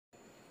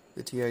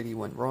The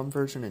TI-81 ROM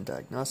version in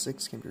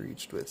Diagnostics can be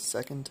reached with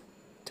second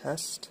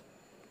test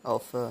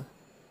alpha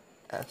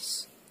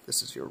S.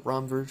 This is your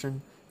ROM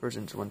version.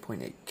 Versions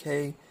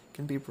 1.8K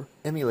can be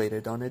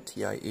emulated on a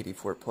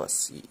TI-84 plus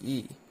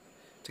CE.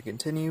 To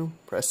continue,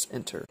 press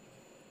enter.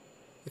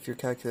 If your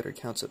calculator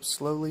counts up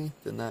slowly,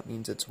 then that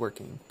means it's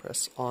working.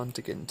 Press on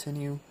to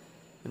continue,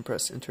 and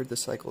press enter to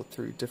cycle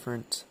through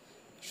different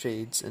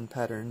shades and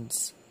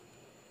patterns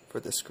for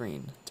the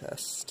screen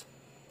test.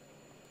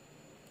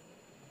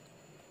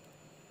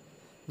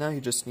 Now you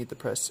just need to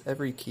press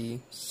every key,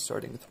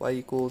 starting with y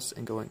equals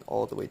and going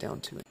all the way down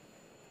to it.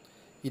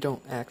 You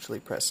don't actually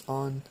press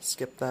on,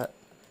 skip that.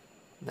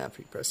 Now if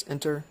you press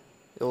enter,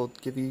 it will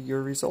give you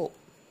your result,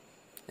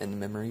 and the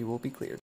memory will be cleared.